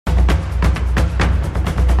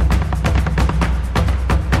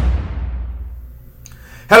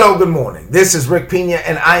Hello, good morning. This is Rick Pina,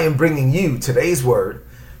 and I am bringing you today's word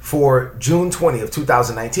for June 20th,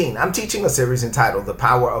 2019. I'm teaching a series entitled The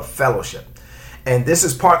Power of Fellowship, and this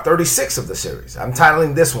is part 36 of the series. I'm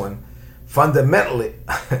titling this one, Fundamentally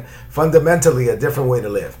a Different Way to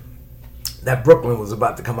Live. That Brooklyn was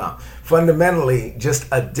about to come out. Fundamentally, just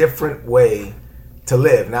a different way to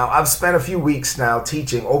live. Now, I've spent a few weeks now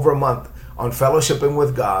teaching, over a month, on fellowshipping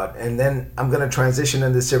with God, and then I'm going to transition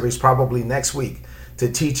in this series probably next week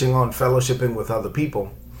to teaching on fellowshipping with other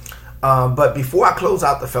people. But before I close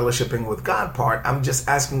out the fellowshipping with God part, I'm just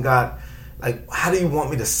asking God, how do you want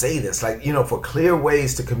me to say this? For clear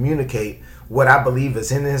ways to communicate what I believe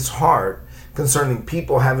is in his heart concerning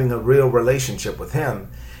people having a real relationship with him.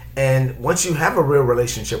 And once you have a real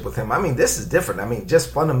relationship with him, this is different.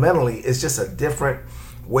 Just fundamentally, it's just a different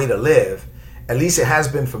way to live. At least it has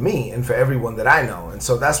been for me and for everyone that I know. And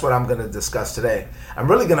so that's what I'm going to discuss today. I'm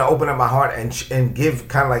really going to open up my heart and give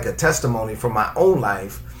kind of like a testimony from my own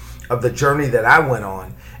life of the journey that I went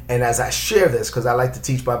on. And as I share this, because I like to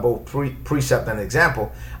teach by both precept and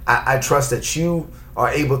example, I trust that you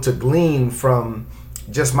are able to glean from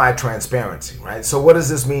just my transparency, right? So what does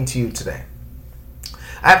this mean to you today?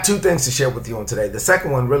 I have two things to share with you on today. The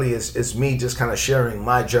second one really is me just kind of sharing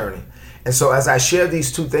my journey. And so as I share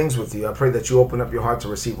these two things with you, I pray that you open up your heart to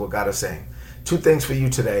receive what God is saying. Two things for you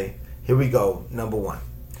today. Here we go. Number one,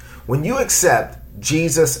 when you accept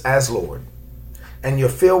Jesus as Lord and you're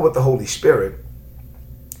filled with the Holy Spirit,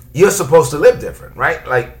 you're supposed to live different, right?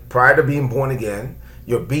 Like prior to being born again,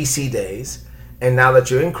 your BC days, and now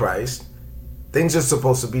that you're in Christ, things are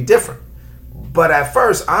supposed to be different. But at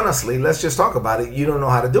first, honestly, let's just talk about it. You don't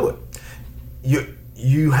know how to do it.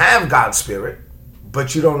 You have God's Spirit,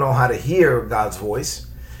 but you don't know how to hear God's voice.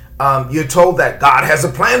 You're told that God has a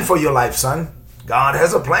plan for your life, son. God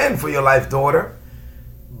has a plan for your life, daughter.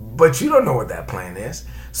 But you don't know what that plan is.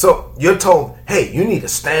 So you're told, hey, you need to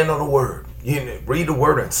stand on the word. You need to read the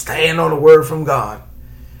word and stand on the word from God.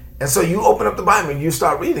 And so you open up the Bible and you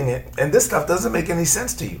start reading it, and this stuff doesn't make any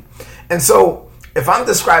sense to you. And so if I'm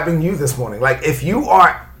describing you this morning, like if you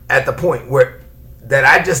are at the point where that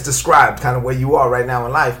I just described, kind of where you are right now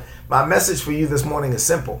in life, my message for you this morning is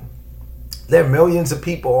simple. There are millions of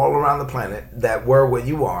people all around the planet that were where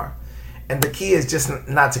you are. And the key is just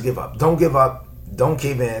not to give up. Don't give up. Don't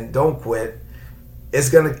cave in. Don't quit. You're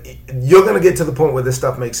going to get to the point where this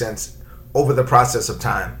stuff makes sense over the process of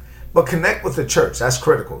time. But connect with the church. That's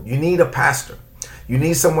critical. You need a pastor. You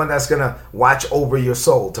need someone that's going to watch over your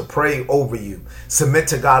soul, to pray over you, submit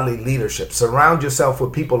to godly leadership, surround yourself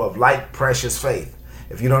with people of like precious faith.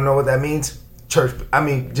 If you don't know what that means,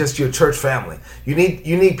 just your church family. You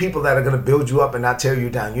need people that are going to build you up and not tear you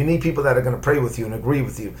down. You need people that are going to pray with you and agree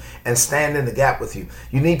with you and stand in the gap with you.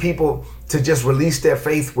 You need people to just release their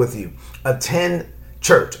faith with you. Attend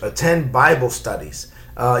church, attend Bible studies.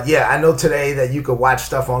 I know today that you could watch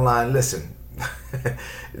stuff online. Listen,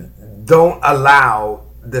 don't allow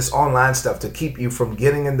this online stuff to keep you from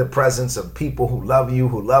getting in the presence of people who love you,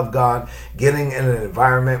 who love God, getting in an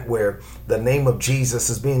environment where the name of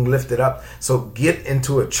Jesus is being lifted up. So get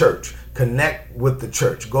into a church, connect with the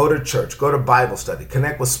church, go to Bible study,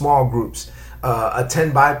 connect with small groups,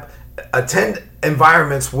 attend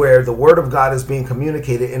environments where the word of God is being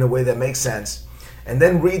communicated in a way that makes sense, and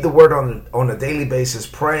then read the word on a daily basis,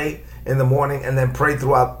 pray in the morning, and then pray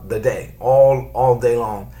throughout the day, all day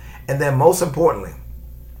long. And then most importantly,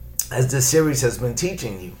 as this series has been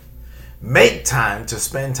teaching you, make time to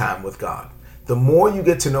spend time with God. The more you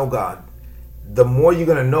get to know God, the more you're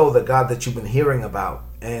going to know the God that you've been hearing about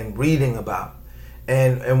and reading about.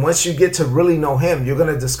 And once you get to really know him, you're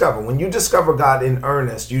going to discover. When you discover God in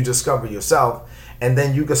earnest, you discover yourself. And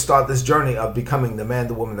then you can start this journey of becoming the man,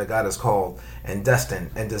 the woman that God has called and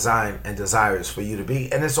destined and designed and desires for you to be.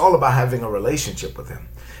 And it's all about having a relationship with him.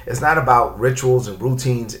 It's not about rituals and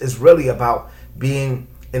routines. It's really about being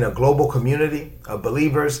in a global community of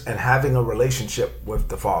believers and having a relationship with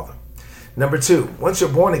the Father. Number two, once you're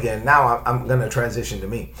born again, now I'm going to transition to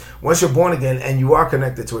me. Once you're born again and you are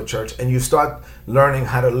connected to a church and you start learning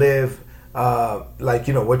how to live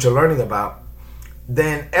what you're learning about,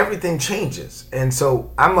 then everything changes. And so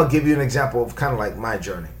I'm going to give you an example of kind of like my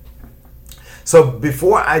journey. So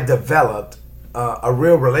before I developed a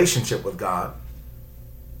real relationship with God,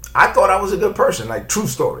 I thought I was a good person. Like, true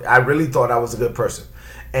story. I really thought I was a good person.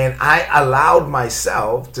 And I allowed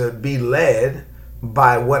myself to be led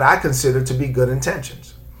by what I considered to be good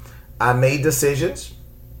intentions. I made decisions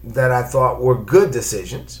that I thought were good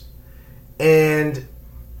decisions. And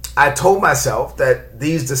I told myself that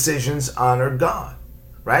these decisions honored God,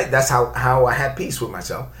 right? That's how I had peace with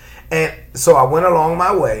myself. And so I went along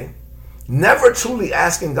my way never truly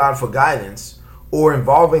asking God for guidance or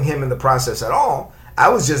involving him in the process at all. I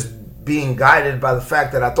was just being guided by the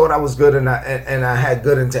fact that I thought I was good and I had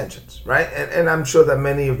good intentions, right? And I'm sure that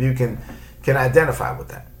many of you can identify with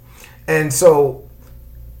that. And so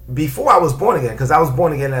before I was born again, because I was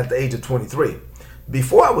born again at the age of 23,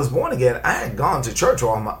 before I was born again, I had gone to church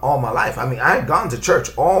all my life. I mean, I had gone to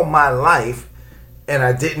church all my life, and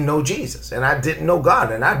I didn't know Jesus, and I didn't know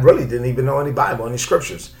God, and I really didn't even know any Bible, any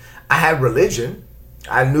scriptures. I had religion.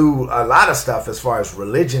 I knew a lot of stuff as far as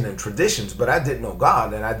religion and traditions, but I didn't know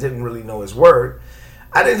God, and I didn't really know his word.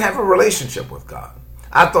 I didn't have a relationship with God.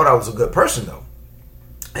 I thought I was a good person, though.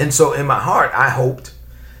 And so in my heart, I hoped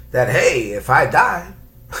that, hey, if I die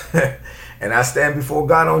and I stand before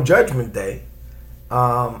God on Judgment Day,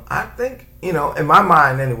 I think, in my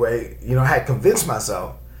mind anyway, I had convinced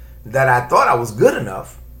myself that I thought I was good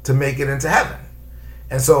enough to make it into heaven.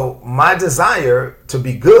 And so my desire to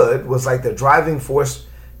be good was like the driving force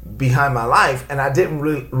behind my life. And I didn't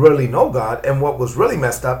really know God. And what was really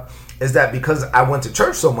messed up is that because I went to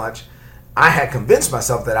church so much, I had convinced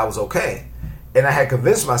myself that I was okay. And I had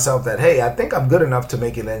convinced myself that, hey, I think I'm good enough to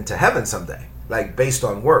make it into heaven someday, like based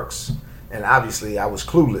on works. And obviously I was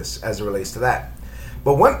clueless as it relates to that.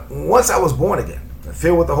 But once I was born again and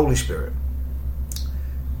filled with the Holy Spirit,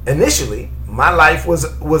 initially my life was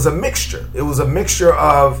a mixture. It was a mixture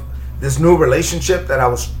of this new relationship that I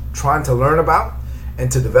was trying to learn about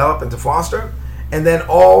and to develop and to foster, and then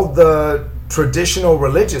all the traditional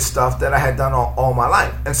religious stuff that I had done all my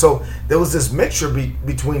life. And so there was this mixture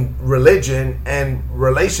between religion and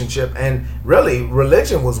relationship, and really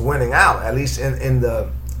religion was winning out, at least in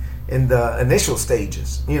the initial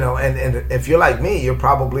stages, and if you're like me, you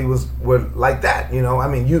probably were like that, I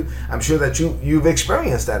mean, I'm sure that you've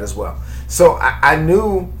experienced that as well. So I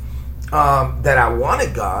knew that I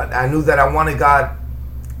wanted God. I knew that I wanted God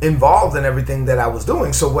involved in everything that I was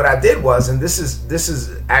doing. So what I did was, and this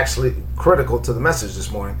is actually critical to the message this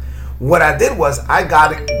morning, what I did was I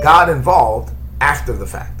got God involved after the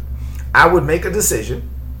fact. I would make a decision.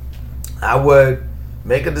 I would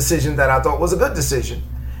make a decision that I thought was a good decision.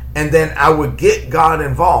 And then I would get God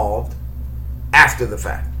involved after the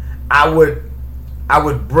fact. I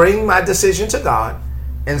would bring my decision to God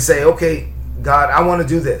and say, okay, God, I want to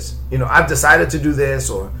do this. I've decided to do this,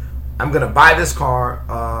 or I'm going to buy this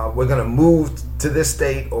car. We're going to move to this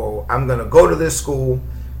state, or I'm going to go to this school,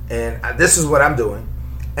 and this is what I'm doing.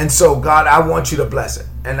 And so, God, I want you to bless it.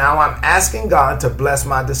 And now I'm asking God to bless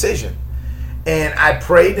my decision. And I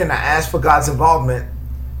prayed and I asked for God's involvement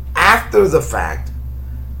after the fact.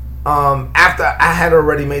 After I had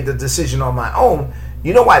already made the decision on my own.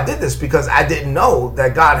 You know why I did this? Because I didn't know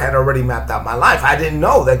that God had already mapped out my life. I didn't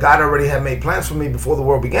know that God already had made plans for me before the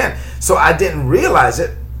world began. So I didn't realize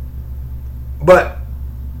it. But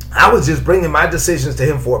I was just bringing my decisions to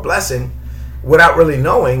him for a blessing without really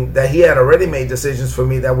knowing that he had already made decisions for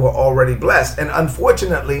me that were already blessed. And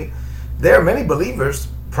unfortunately, there are many believers,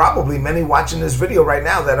 probably many watching this video right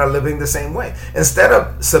now, that are living the same way. Instead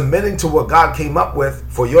of submitting to what God came up with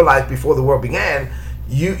for your life before the world began,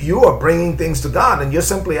 you are bringing things to God, and you're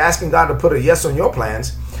simply asking God to put a yes on your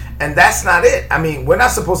plans. And that's not it. I mean, we're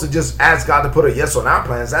not supposed to just ask God to put a yes on our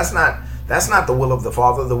plans. That's not the will of the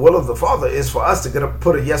Father. The will of the Father is for us to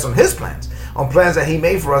put a yes on his plans, on plans that he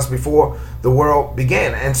made for us before the world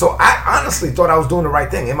began. And so I honestly thought I was doing the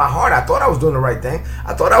right thing. In my heart, I thought I was doing the right thing.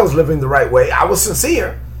 I thought I was living the right way. I was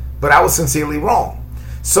sincere, but I was sincerely wrong.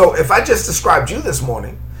 So if I just described you this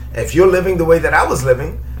morning, if you're living the way that I was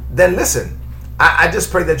living, then listen, I just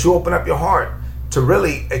pray that you open up your heart to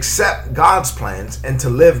really accept God's plans and to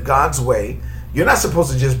live God's way. You're not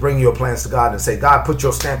supposed to just bring your plans to God and say, God, put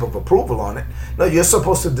your stamp of approval on it. No, you're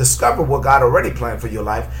supposed to discover what God already planned for your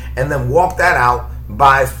life and then walk that out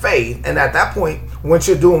by faith. And at that point, once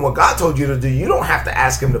you're doing what God told you to do, you don't have to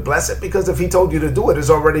ask him to bless it, because if he told you to do it, it's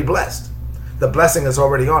already blessed. The blessing is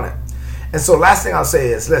already on it. And so last thing I'll say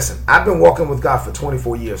is, listen, I've been walking with God for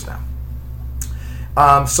 24 years now.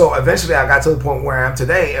 So eventually I got to the point where I am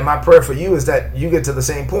today, and my prayer for you is that you get to the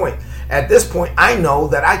same point. At this point, I know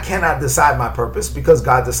that I cannot decide my purpose because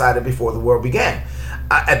God decided before the world began.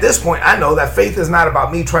 At this point, I know that faith is not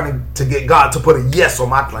about me trying to get God to put a yes on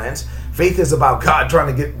my plans. Faith is about God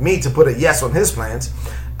trying to get me to put a yes on his plans.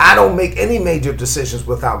 I don't make any major decisions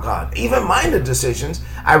without God. Even minor decisions,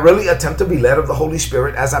 I really attempt to be led of the Holy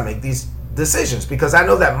Spirit as I make these decisions, because I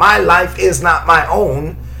know that my life is not my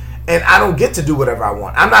own, and I don't get to do whatever I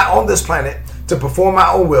want. I'm not on this planet to perform my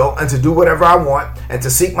own will and to do whatever I want and to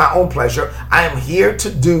seek my own pleasure. I am here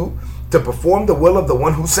to perform the will of the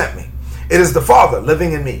one who sent me. It is the Father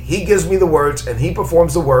living in me. He gives me the words and he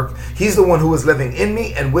performs the work. He's the one who is living in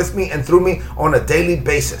me and with me and through me on a daily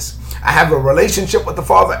basis. I have a relationship with the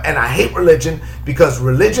Father, and I hate religion because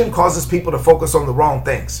religion causes people to focus on the wrong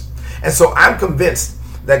things. And so I'm convinced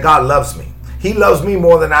that God loves me. He loves me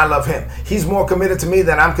more than I love him. He's more committed to me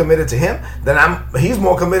than I'm committed to him. He's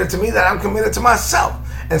more committed to me than I'm committed to myself.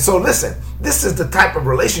 And so listen, this is the type of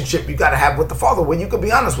relationship you got to have with the Father, where you can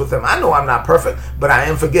be honest with him. I know I'm not perfect, but I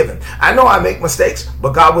am forgiven. I know I make mistakes,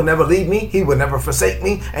 but God will never leave me. He will never forsake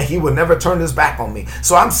me, and he will never turn his back on me.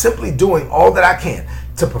 So I'm simply doing all that I can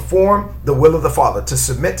to perform the will of the Father, to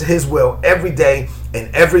submit to his will every day in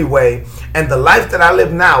every way. And the life that I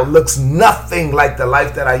live now looks nothing like the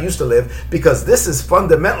life that I used to live, because this is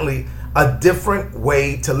fundamentally a different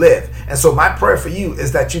way to live. And so my prayer for you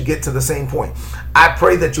is that you get to the same point. I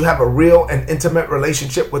pray that you have a real and intimate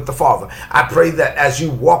relationship with the Father. I pray that as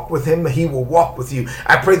you walk with him, he will walk with you.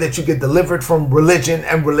 I pray that you get delivered from religion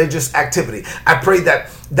and religious activity. I pray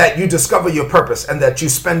that you discover your purpose and that you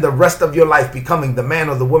spend the rest of your life becoming the man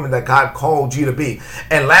or the woman that God called you to be.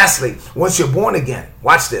 And lastly, once you're born again,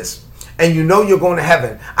 watch this, and you know you're going to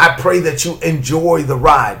heaven, I pray that you enjoy the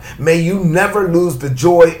ride. May you never lose the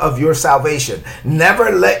joy of your salvation.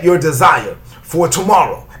 Never let your desire for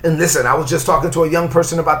tomorrow. And listen, I was just talking to a young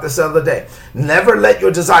person about this the other day. Never let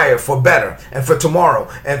your desire for better and for tomorrow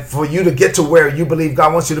and for you to get to where you believe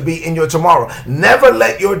God wants you to be in your tomorrow. Never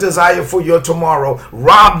let your desire for your tomorrow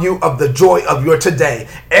rob you of the joy of your today.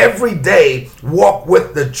 Every day, walk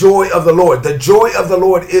with the joy of the Lord. The joy of the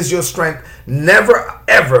Lord is your strength. Never,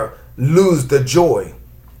 ever lose the joy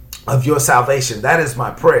of your salvation. That is my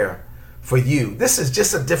prayer for you. This is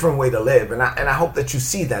just a different way to live, and I hope that you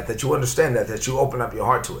see that you understand that you open up your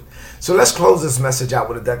heart to it. So let's close this message out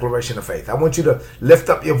with a declaration of faith. I want you to lift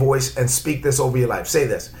up your voice and speak this over your life. Say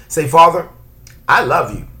this. Say, Father, I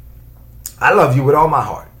love you. I love you with all my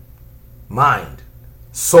heart, mind,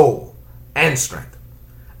 soul, and strength.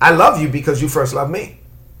 I love you because you first loved me.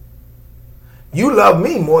 You love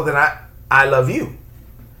me more than I love you.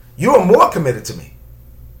 You are more committed to me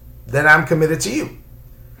than I'm committed to you.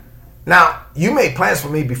 Now, you made plans for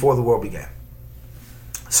me before the world began.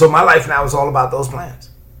 So my life now is all about those plans.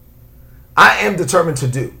 I am determined to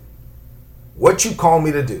do what you call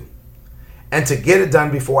me to do and to get it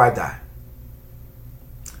done before I die.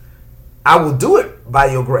 I will do it by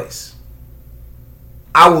your grace.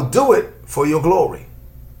 I will do it for your glory.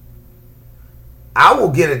 I will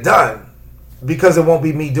get it done because it won't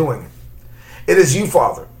be me doing it. It is you,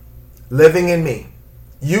 Father, living in me.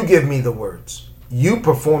 You give me the words. You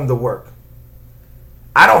perform the work.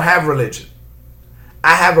 I don't have religion.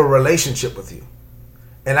 I have a relationship with you.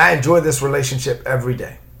 And I enjoy this relationship every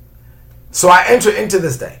day. So I enter into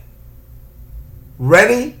this day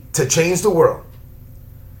ready to change the world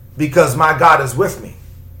because my God is with me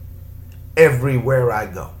everywhere I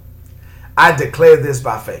go. I declare this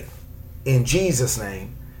by faith. In Jesus'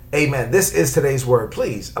 name, amen. This is today's word.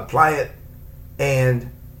 Please apply it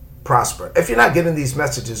and prosper. If you're not getting these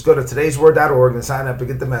messages, go to todaysword.org and sign up to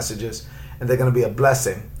get the messages, and they're going to be a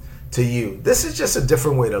blessing to you. This is just a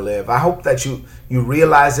different way to live. I hope that you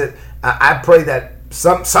realize it. I pray that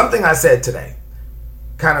something I said today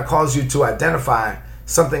kind of caused you to identify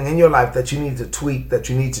something in your life that you need to tweak, that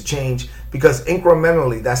you need to change, because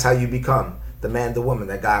incrementally, that's how you become the man, the woman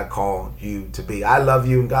that God called you to be. I love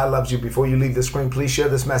you and God loves you. Before you leave the screen, please share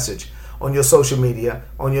this message on your social media,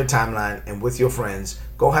 on your timeline, and with your friends.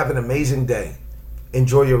 Go have an amazing day.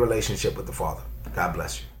 Enjoy your relationship with the Father. God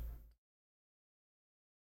bless you.